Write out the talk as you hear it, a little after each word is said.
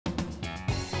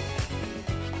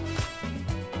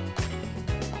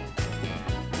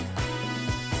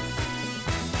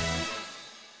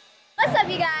What's up,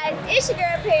 you guys? It's your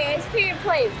girl Paris, period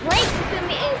point blank. You feel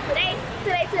me? And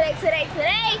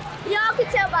today, y'all can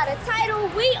tell by the title,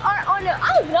 we are on the,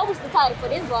 I don't even know what's the title for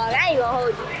this vlog. I ain't gonna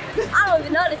hold you. I don't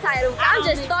even know the title. I'm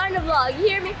just starting the vlog, you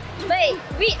hear me? But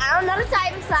I don't know the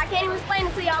title, so I can't even explain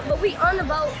it to y'all. But we on the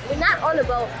boat. We're not on the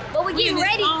boat, but we're getting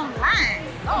ready.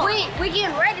 We're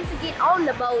getting ready to get on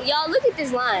the boat. Y'all, look at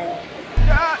this line.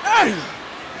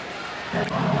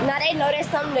 Now they know there's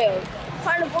something there.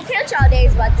 Carnival catch y'all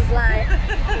days about this line.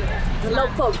 No,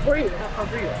 for real.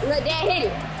 Look, Dad hit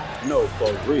it. No,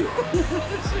 for real.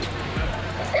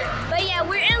 But yeah,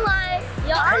 we're in line.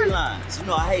 I hate lines. You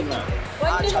know I hate lines.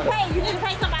 Well, you didn't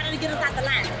pay somebody to get us out the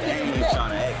line. I ain't even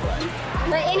trying to act right.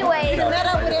 But anyway, we met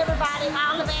up with everybody,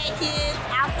 all the bad kids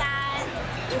outside.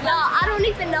 Y'all, I don't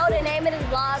even know the name of this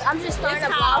vlog. I'm just starting a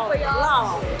vlog for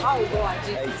y'all. Oh boy,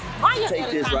 hey, take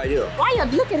this right here. Why you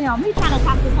look at him? He trying to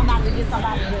talk to somebody to get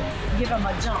somebody to give him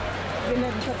a jump. Let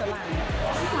him put the line.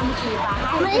 He's trying to see about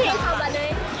how he ain't talking about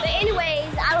nothing. But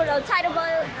anyways, I don't know title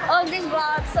of this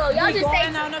vlog, so y'all just stay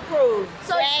tuned. On a cruise.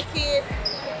 So bad kids,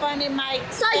 funny Mike.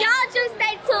 So y'all just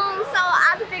stay tuned so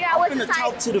I can figure out what the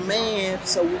title. Talk to the man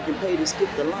so we can pay to skip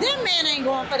the line. This man ain't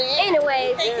going for that.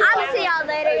 Anyways, I'm gonna see y'all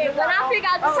later. When I figure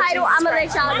out the title, I'm gonna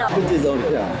let y'all know. Put this on the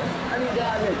camera. I need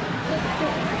y'all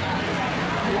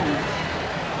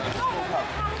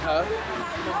Huh?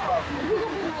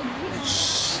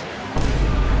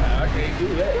 I can't do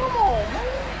that. Come on, man.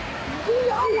 We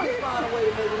always find a way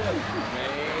to make it happen.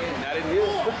 Man, not in here.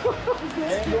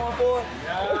 Ain't going for it?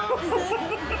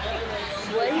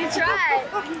 Well, he tried.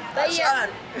 But yeah,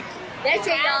 that's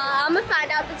it, y'all. I'm gonna find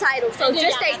out the title, so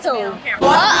just stay tuned.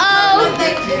 Uh-oh.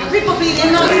 People be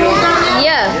in those rooms down there?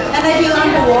 Yeah. And they be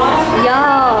underwater?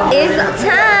 Y'all, it's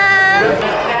time.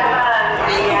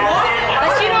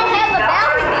 But you don't have a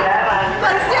balcony.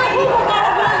 But still, people got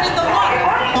to run in the water.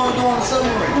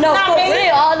 No, for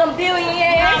real, all them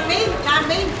billionaires. Not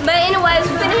me. But anyways,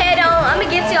 we finna head on. I'm gonna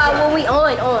get to y'all when we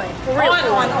on. For real.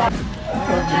 On.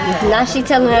 Now she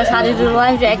telling us how to do the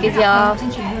life jackets, y'all.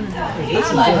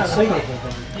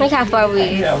 Look how far we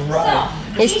is.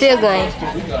 It's still going.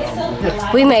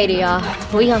 We made it, y'all.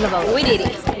 We on the boat. We did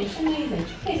it.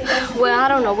 Well, I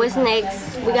don't know what's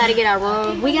next. We gotta get our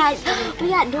room. We got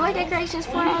door decorations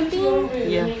for our thing.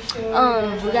 Yeah.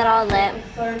 We got all that.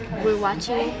 We're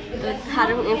watching how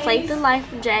to inflate the life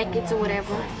jackets or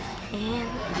whatever. And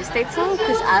just stay tuned,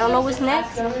 because I don't know what's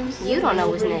next. You don't know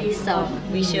what's next, so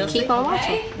we shall keep on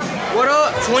watching. What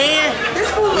up, twin?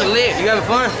 We lit. You having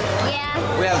fun? Yeah.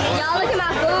 We having fun. Y'all look at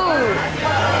my food.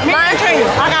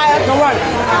 I got it. Don't worry.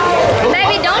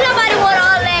 Baby, don't nobody want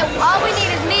all that. All we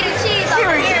need is meat and cheese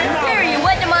over here. Period.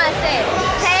 What the mom said.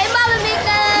 Hey, Mama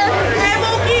Mika. Hey,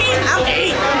 Mookie. I'm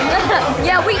eating.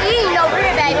 Yeah, we eating over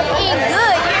here, baby. Eating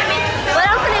good, you hear me?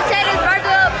 But I'm finna tear this burger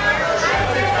up.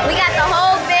 We got the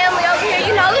whole family over here.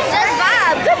 You know, it's just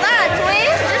vibe. Good vibe,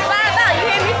 twins. Just vibe out, you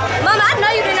hear me? Mama, I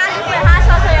know you did not just put hot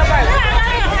sauce on your burger.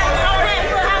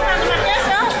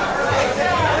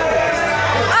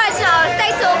 Alright, y'all,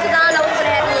 stay tuned, because I don't know what's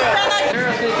gonna happen yet.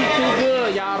 Girl think you too good,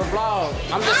 y'all, to vlog.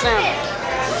 I'm just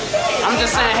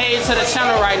saying hey to the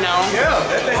channel right now.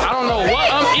 I don't know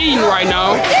what I'm eating right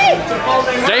now.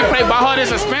 Jay Play bought her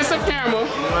this expensive camera.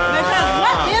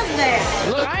 What is that?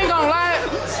 Look, I ain't gonna lie.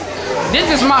 This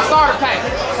is my starter pack.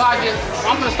 So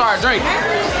I'm gonna start drinking.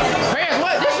 Paris,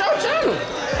 what? This your channel.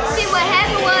 See, what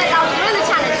happened was, I was really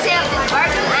trying to sell this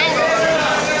burger.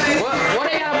 What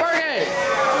they got a burger at?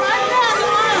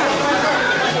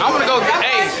 I'm gonna go get,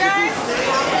 hey.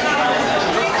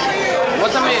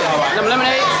 What's them is? Them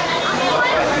lemonade?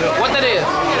 What that is?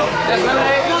 That's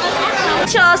lemonade?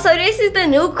 Y'all, so this is the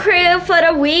new crib for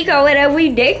the week or whatever. We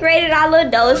decorated our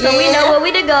little door, so we know where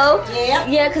we to go.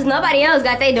 Yeah, because nobody else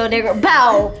got their door decorated.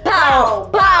 Bow, bow,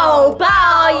 bow,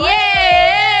 bow, yeah!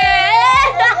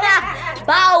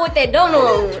 Bow with that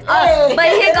donut on. But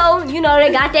here go, you know,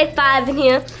 they got that 5 in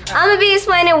here. I'm going to be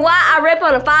explaining why I rip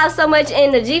on the 5 so much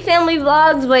in the G Family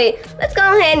vlogs, but let's go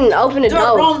ahead and open the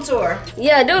door. Do a room tour.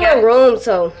 Yeah, do a little room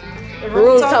tour.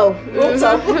 Room tour.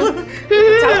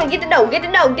 Get the dough, get the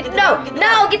dough, get the dough.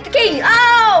 No, get the key.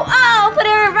 Oh, put it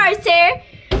in reverse here.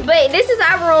 But this is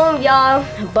our room, y'all.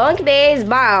 Bunk beds,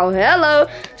 bow. Hello.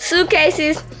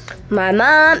 Suitcases. My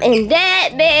mom and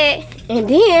dad bed. And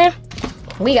then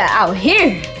we got out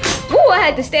here. Woo, I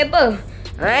had to step up.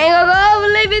 I ain't gonna go over a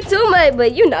little bit too much,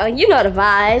 but you know the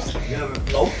vibes.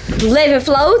 Living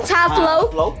flow, top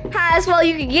flow. Highest flow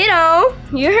you can get on.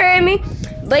 You heard me?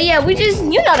 But yeah, we just,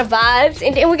 you know the vibes.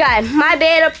 And then we got my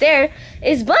bed up there.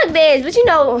 It's bunk beds, but you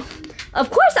know, of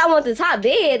course I want the top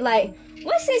bed. Like,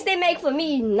 what sense they make for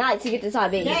me not to get the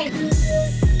top bed?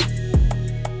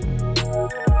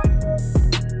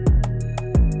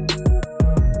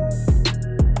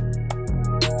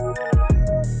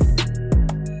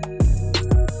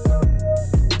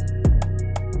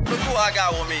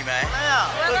 y'all got with me, man?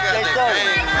 Look at They this thugging. thing,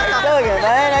 They man. thugging,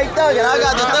 man. They thugging. I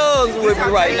got the thugs with me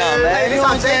right now, man. You know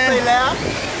what I'm saying?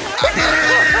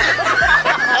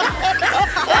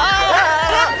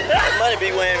 Money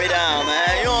be weighing me down,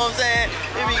 man. You know what I'm saying?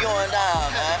 It be going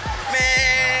down, man.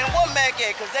 Man, what Mac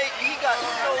at? Cause he got the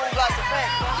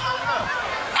back.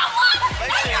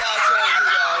 Make sure y'all tell me who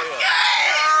y'all is.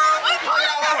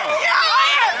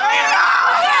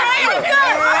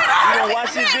 You don't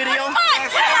watch this video?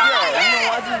 Yeah, you don't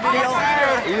watch this video?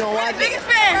 You don't watch it? Biggest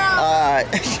fan. Alright.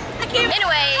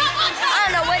 Anyway, I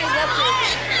don't know what he's up to,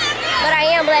 but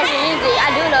I am blasting music.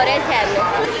 I do know that's happening.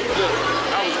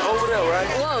 Over there, right?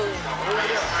 Whoa.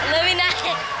 Let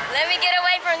me get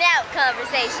away from that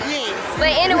conversation. Yes.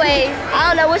 But anyway, I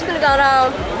don't know what's gonna go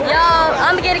on. Y'all,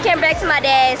 I'm gonna get a camera back to my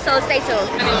dad, so stay tuned.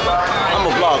 I'm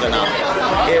a vlogger now.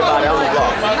 Everybody, I'm a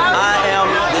vlogger. I am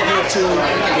the YouTube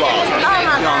vlogger. You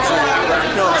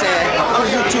know what I'm saying? I'm a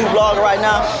YouTube vlogger right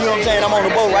now. You know what I'm saying? I'm on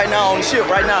the boat right now, on the ship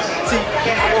right now. See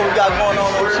what we got going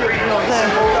on the ship. You know what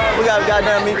I'm saying? We got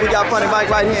goddamn me. We got Funny Mike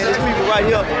right here. There's people right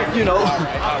here. You know,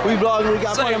 we vlogging. We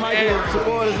got Funny Mike here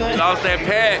supporters. Lost that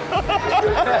pad.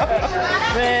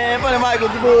 Man, Funny Mike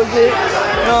with the bullshit.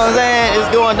 You know what I'm saying?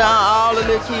 It's going down. All the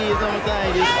little kids. You know what I'm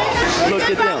saying? Just look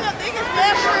at them.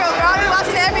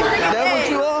 Is that what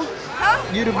you are?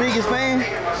 You the biggest fan?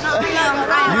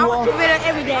 You are?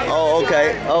 Every day. Oh,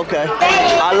 okay, okay.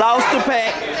 I lost the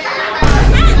pack.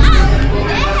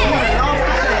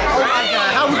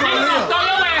 How we gonna live? Throw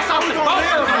your ass off the boat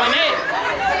for my neck.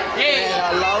 Yeah.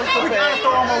 I lost the pack.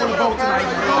 Throw him over the boat tonight.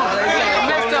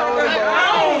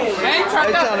 They trying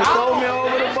to throw me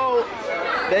over the boat.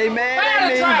 They mad at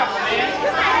me.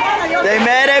 They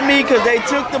mad at me because they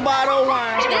took the bottle of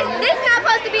wine. This not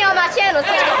supposed to be on my channel,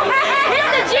 so. This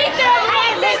is G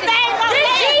family. This is G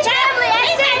family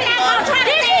activity.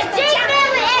 This is G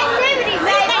family activity.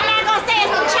 They're not gonna say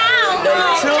it's a child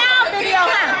video,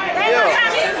 huh?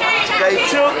 They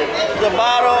took the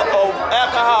bottle of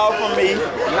alcohol from me.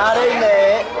 Now they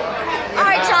mad. All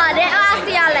right, y'all. Then I'll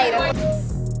see y'all later.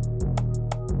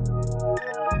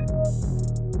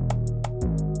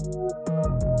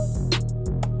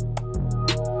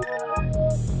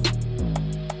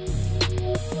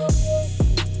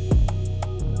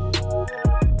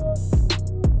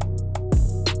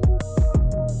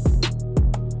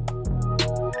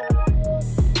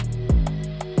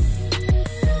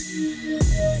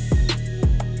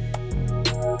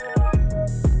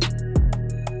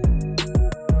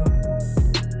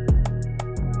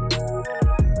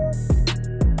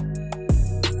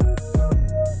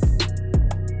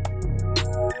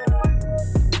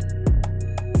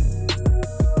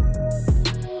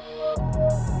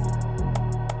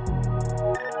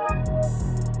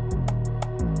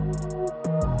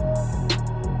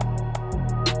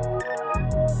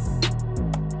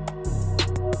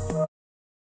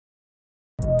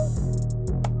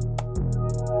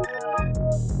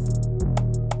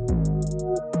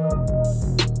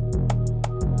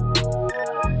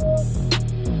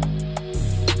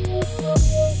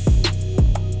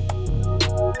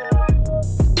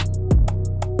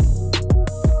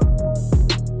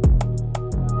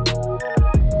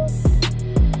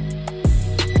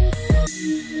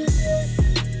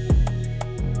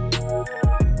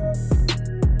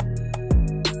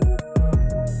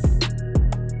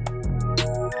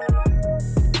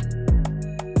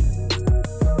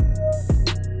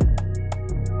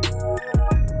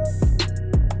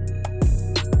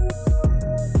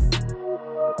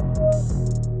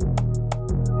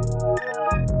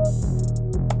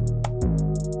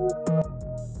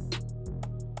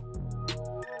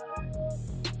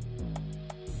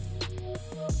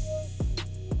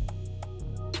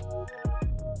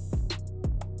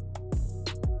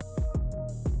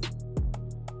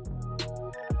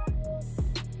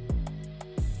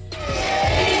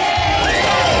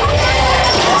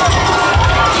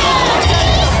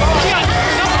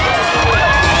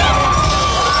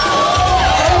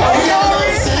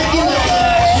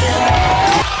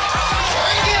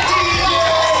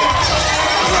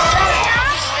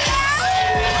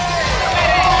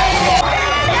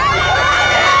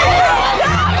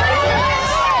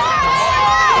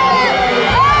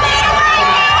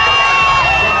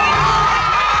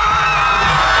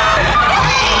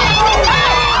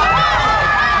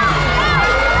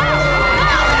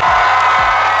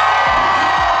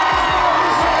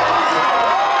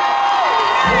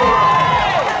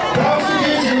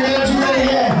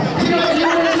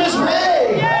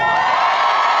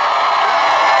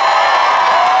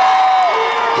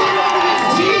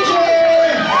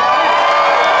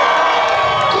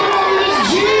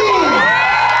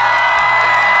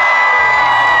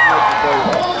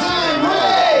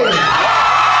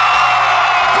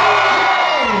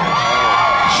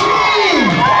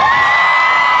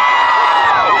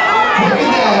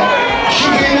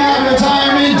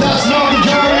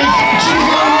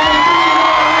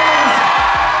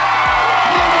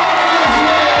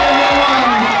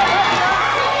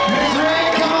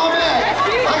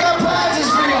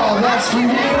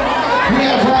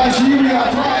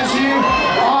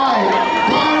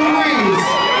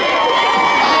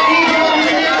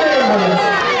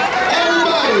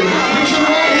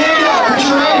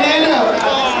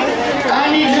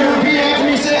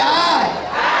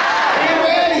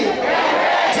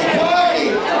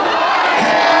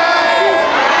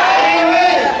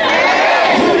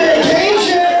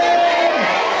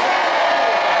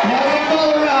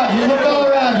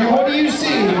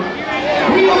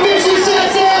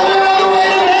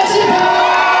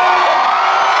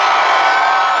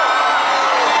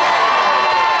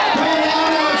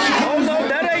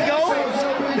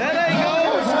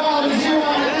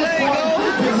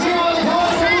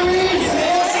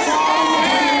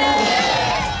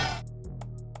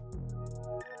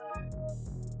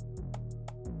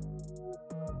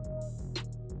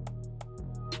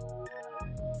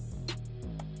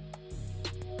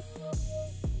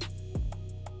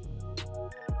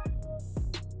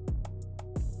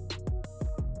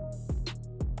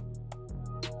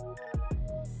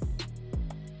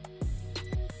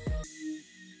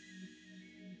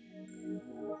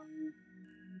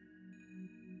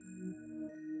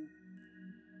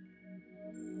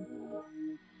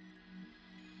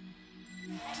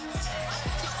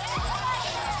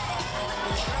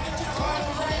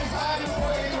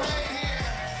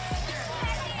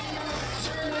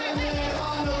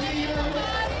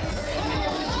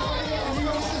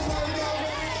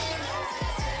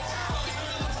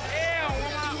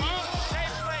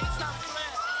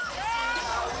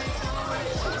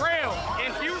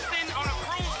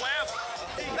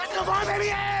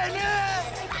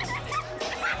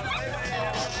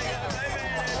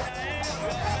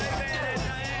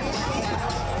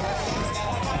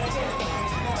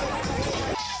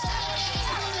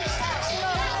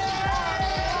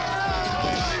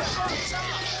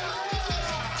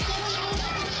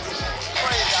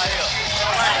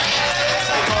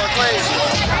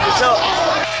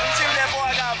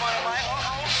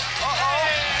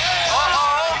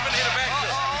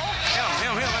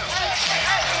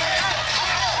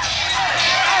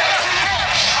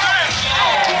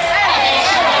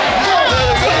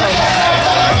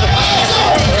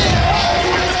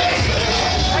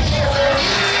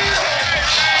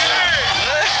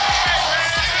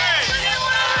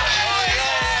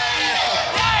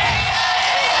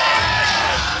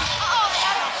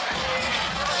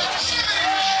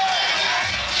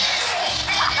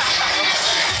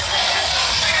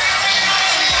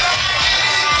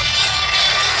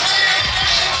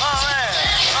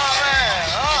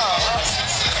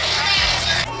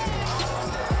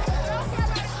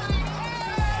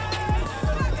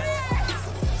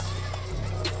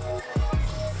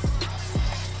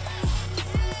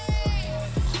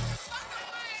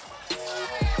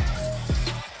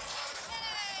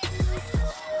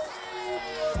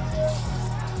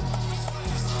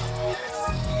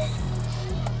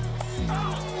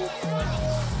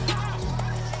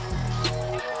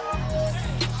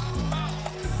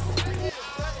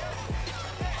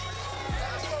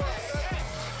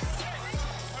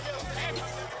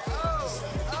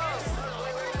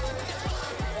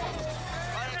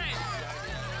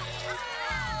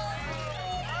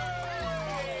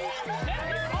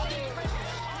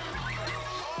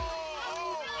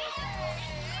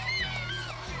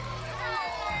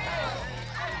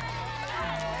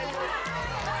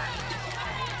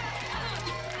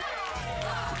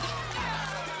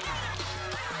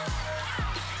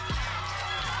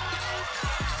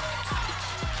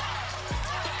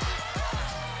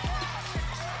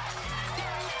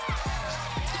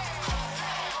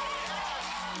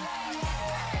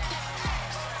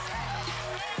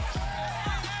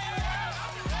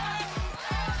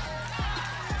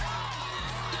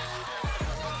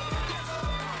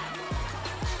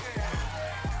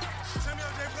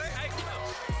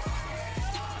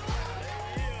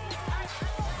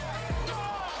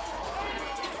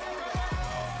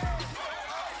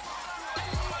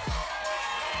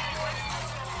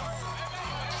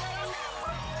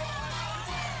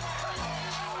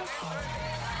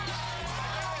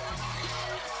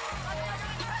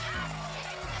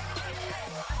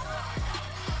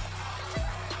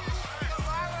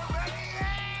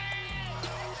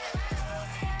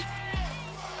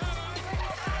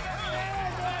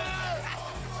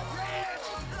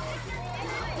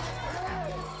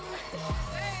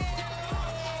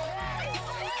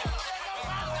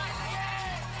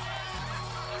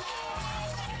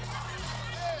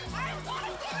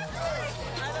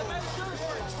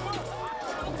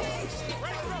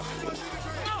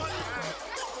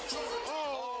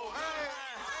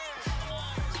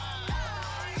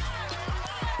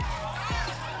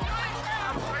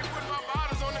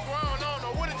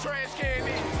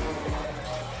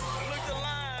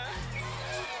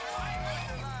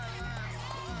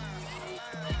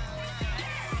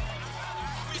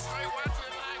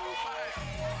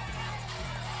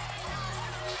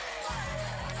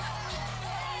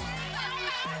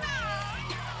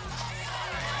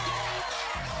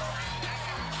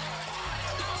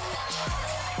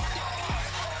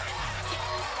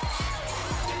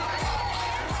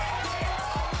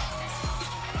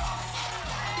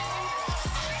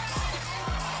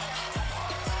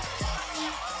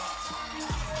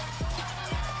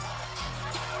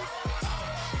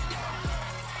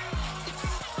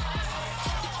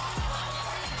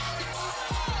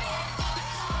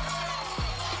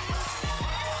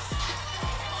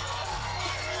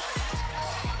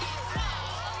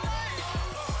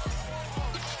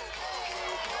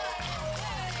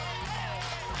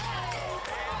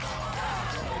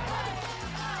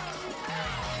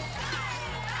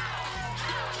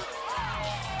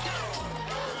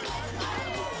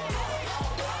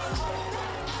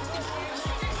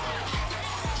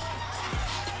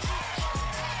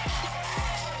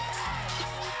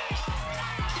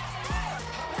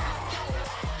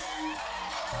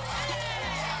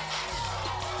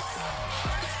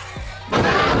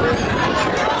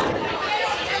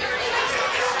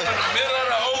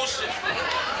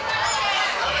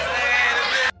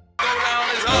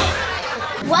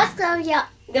 What's up, y'all?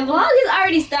 The vlog is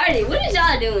already started. What is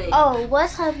y'all doing? Oh,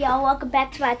 what's up, y'all? Welcome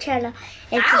back to my channel.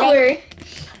 And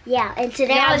Yeah, and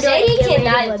today Y'all, I'm doing JD Get Ready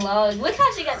cannot With Me. vlog. Look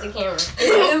how she got the camera.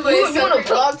 You want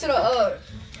to vlog to the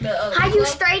How you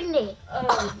straighten it?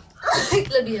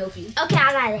 Let me help you. Okay,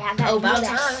 I got it. I got it. About Do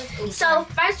that. time. So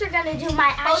first we're gonna do my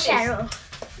eyeshadow.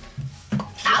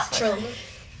 Outro.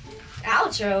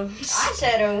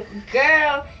 Eyeshadow.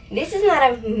 Girl, this is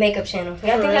not a makeup channel.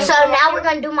 Y'all think I'm So now we're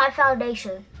gonna do my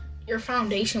foundation. Your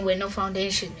foundation with no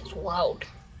foundation is wild.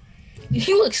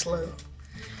 You look slow.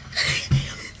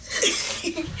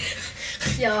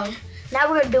 Yo. Now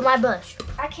we're gonna do my blush.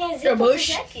 I can't Your zip up the bush?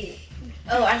 jacket.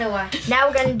 Oh, I know why. Now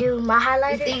we're gonna do my The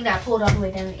highlighter. thing got pulled all the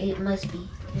way down. It must be.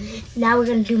 Now we're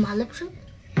gonna do my lipstick.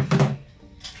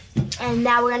 And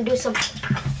now we're gonna do some.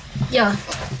 Yeah.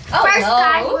 Oh, First, no.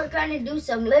 guys, we're gonna do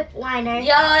some lip liner.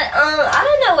 Y'all, I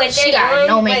don't know what She they're got doing.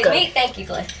 no but makeup. Thank you,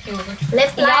 Clay.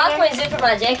 Lip Y'all liner. couldn't zip for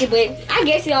my jacket, but I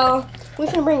guess y'all, we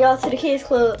finna bring y'all to the kids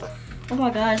club. Oh my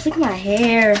gosh, look at my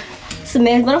hair. It's a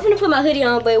mess, but I'm finna put my hoodie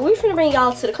on, but we're finna bring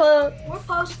y'all to the club, We're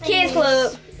posting kids this.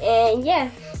 club, and yeah,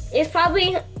 it's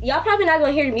probably, y'all probably not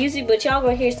gonna hear the music, but y'all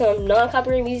gonna hear some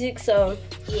non-copyright music, so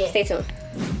Yeah. stay tuned.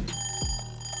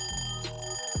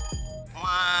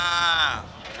 Wow.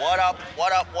 What up,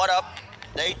 what up, what up?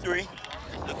 Day 3.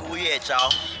 Look who we at,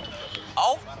 y'all.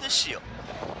 Off the ship.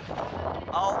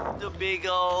 Off the big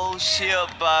old ship,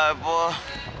 boy.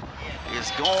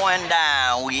 It's going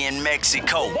down. We in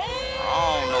Mexico.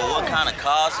 I don't know what kind of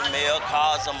cars are mail,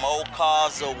 cars are mo,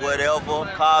 cars or whatever,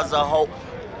 cars are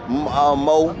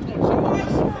mo.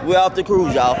 We're off the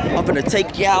cruise, y'all. I'm gonna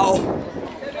take y'all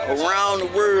around the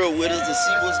world with us to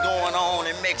see what's going on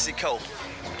in Mexico.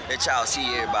 Let y'all see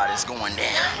everybody's going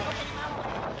down.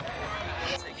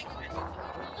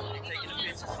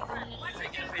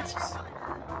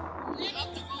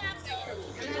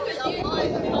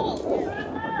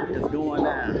 It's going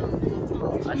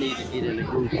down. I need to get in the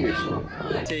group picture.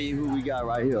 I'll tell you who we got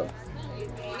right here.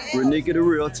 Renika the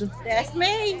Realtor. That's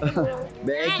me.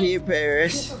 Bad Kid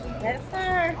Paris. Yes,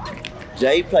 sir.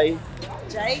 Jay Play.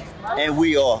 Jake. And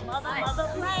we are Mother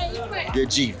play. the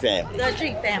G family. The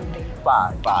G family.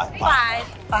 Five. 5.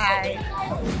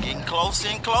 Getting closer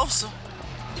and closer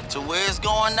to where it's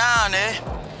going down there.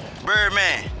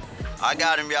 Birdman. I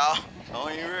got him, y'all.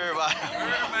 Don't even worry about it. I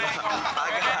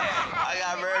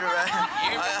got Birdman.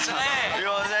 You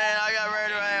know what I'm saying? I got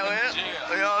Birdman with it.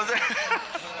 You know what I'm saying?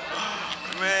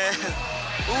 Man,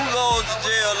 who goes to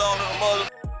jail on the mother?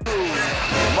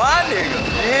 My nigga.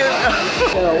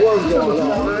 Yeah. What's going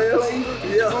on, man?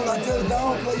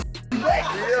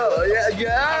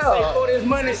 Yeah. For this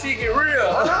money, she get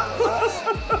real.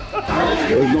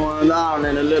 What's going on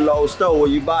in the little old store where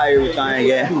you buy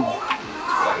everything at?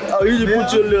 Oh, you just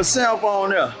put your little sample on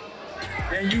there,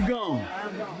 and you gone.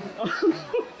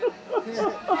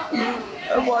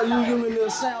 That's why you give me a little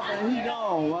sample and he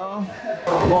gone, man.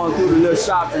 Going through the little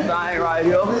shopping thing right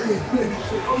here.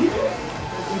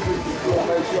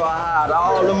 Make sure I hide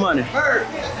all the money.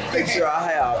 Make sure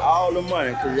I have all the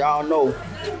money, cause y'all know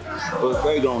what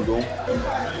they gonna do.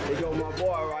 They go my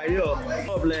boy right here.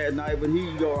 Up last night, but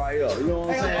he go right here. You know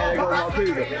what I'm saying? They go my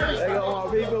people. They go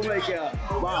my people make out.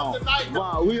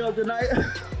 Wow, we up tonight?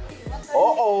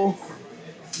 Uh-oh.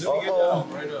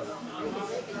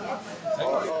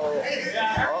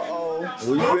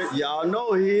 Y'all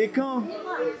know here it come.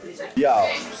 Y'all,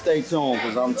 stay tuned,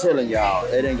 cause I'm telling y'all,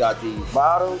 they done got these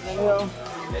bottles in here.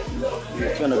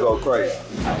 It's gonna go crazy.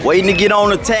 Waiting to get on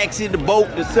the taxi, the boat,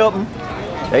 or something.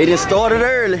 They just started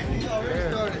early.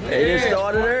 They just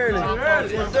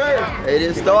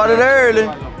started early.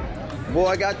 Boy,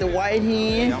 I got the white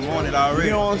hen. I'm on it already.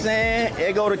 You know what I'm saying?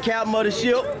 There go the captain of the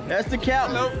ship. That's the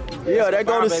captain. Yeah, there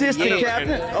go the assistant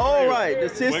captain. All right, the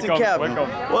assistant captain.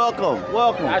 Welcome.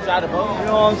 I tried to vote. You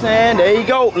know what I'm saying? There you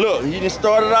go. Look, you just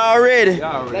started already.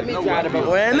 Let me try to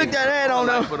vote. Man, look at that on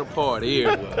there. For the party here.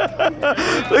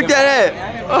 Look at that.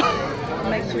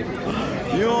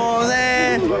 You know what I'm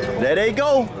saying? There they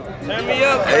go. Turn me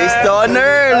up. They starting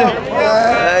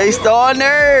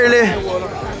early.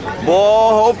 Boy,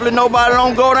 hopefully nobody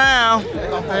don't go down.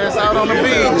 Pass out on the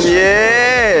beach.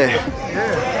 Yeah.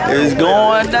 It's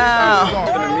going down. I'm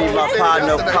gonna meet my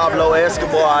partner Pablo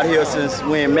Escobar out here since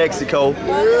we're in Mexico.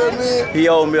 He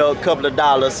owed me a couple of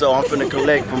dollars, so I'm finna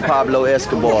collect from Pablo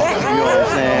Escobar. You know what I'm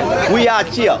saying? We out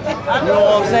here. You know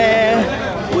what I'm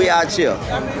saying? We out here.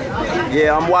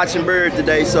 Yeah, I'm watching Bird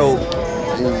today, so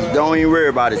don't even worry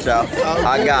about it, y'all.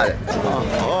 I got it.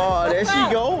 Oh, there she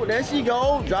go. There she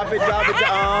go. Drop it.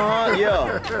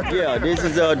 Yeah. This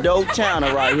is a dope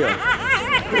channel right here.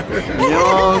 You know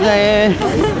what I'm saying?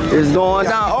 It's going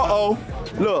down. Uh-oh.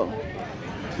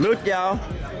 Look, y'all.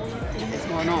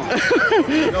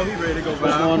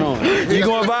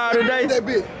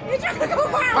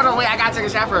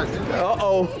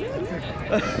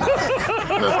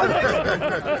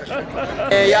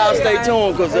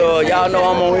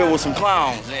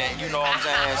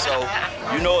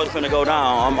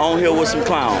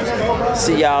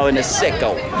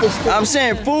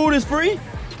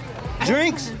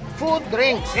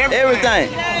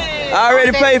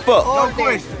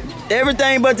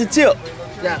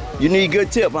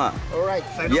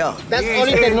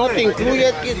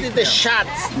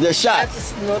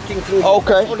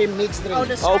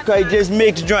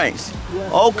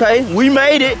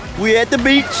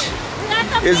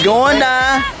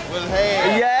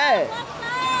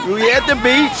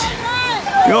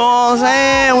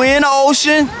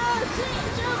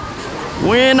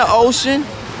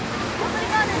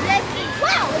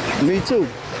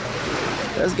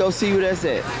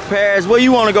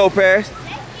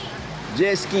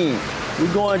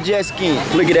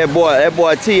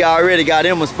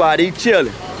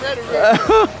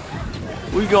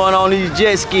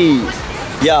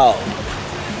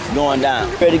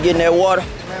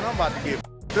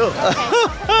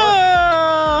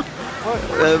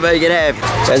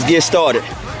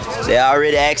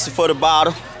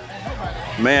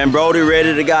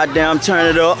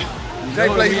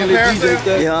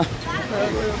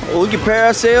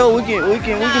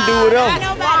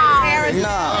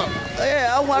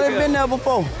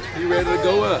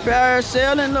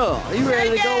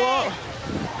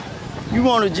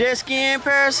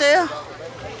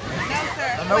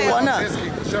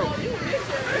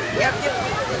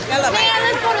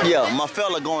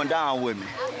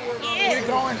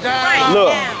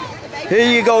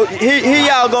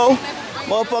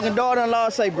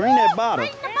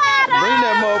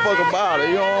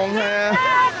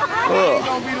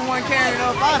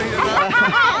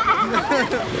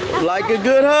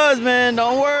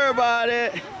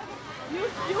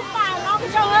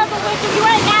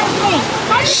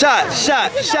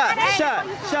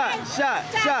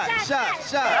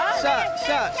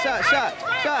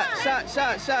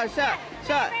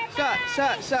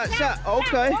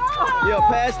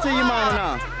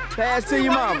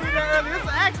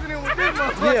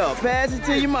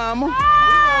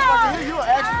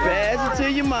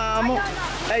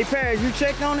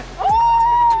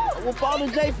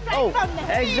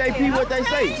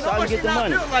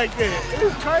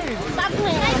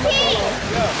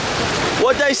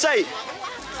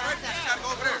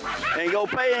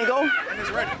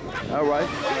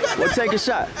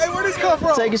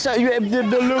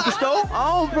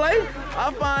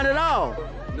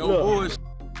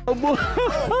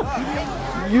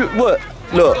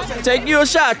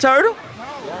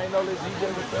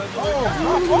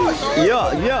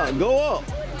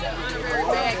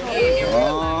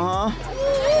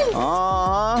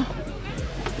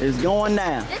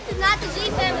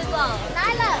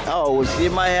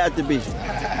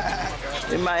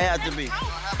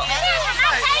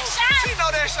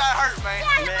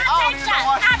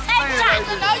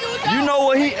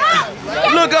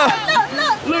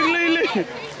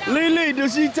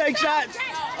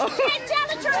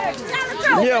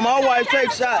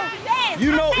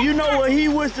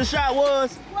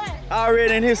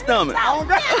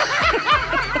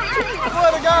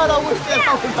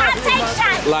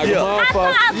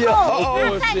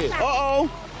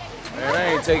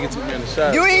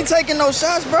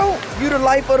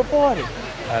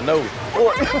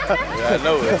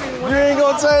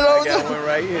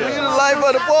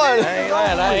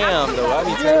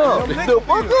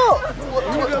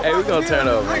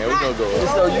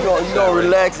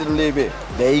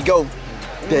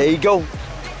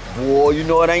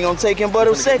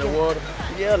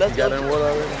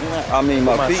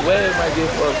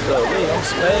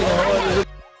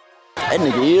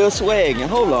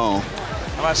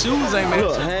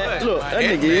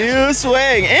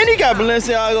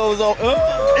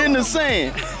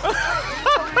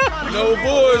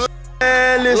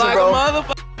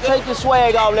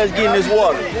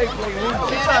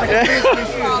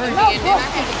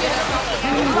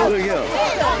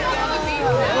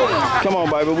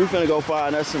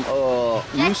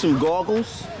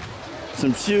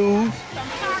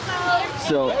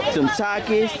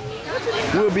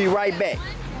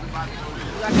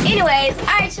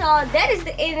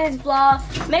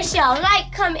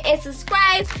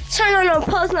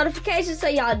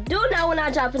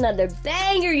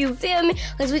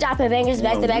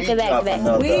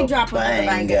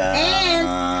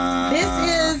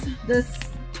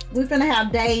 we finna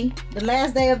have the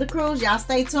last day of the cruise. Y'all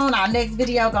stay tuned. Our next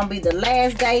video gonna be the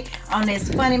last day on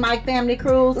this Funny Mike family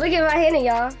cruise. Look at my henna,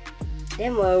 y'all.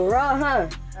 That one raw, huh?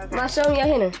 Okay. Show me your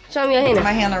henna. Show me your henna.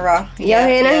 My henna raw. Your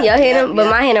henna, but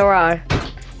my henna raw.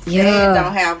 Yeah.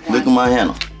 Don't have one. Look at my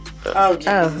henna. Oh,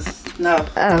 Jesus. No.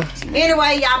 Oh.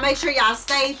 Anyway, y'all make sure y'all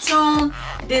stay tuned.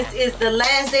 This is the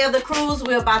last day of the cruise.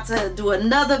 We're about to do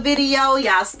another video.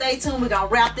 Y'all stay tuned. We're gonna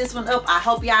wrap this one up. I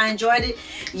hope y'all enjoyed it.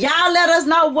 Y'all let us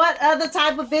know what other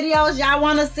type of videos y'all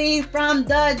want to see from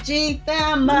the G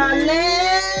family.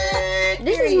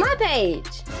 This is my page.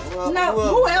 No,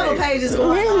 whoever page is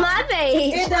going. This is my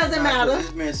page. It doesn't matter.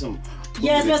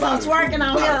 Yes, there's some twerking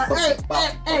on here.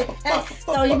 Hey.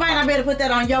 So you might not be able to put that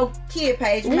on your kid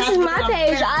page. This is my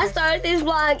page. I started this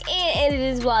vlog and ended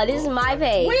this vlog. This is my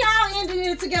page. We all ended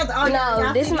it together. Oh,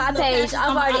 no, this is my page.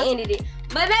 I've already ended it.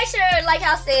 But make sure, like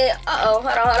I said, hold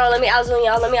on. Let me out zoom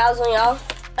y'all.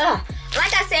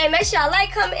 Like I said, make sure y'all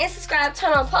like, comment, and subscribe.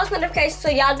 Turn on post notifications so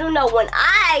y'all do know when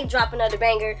I drop another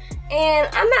banger. And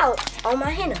I'm out on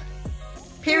my henna.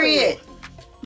 Period.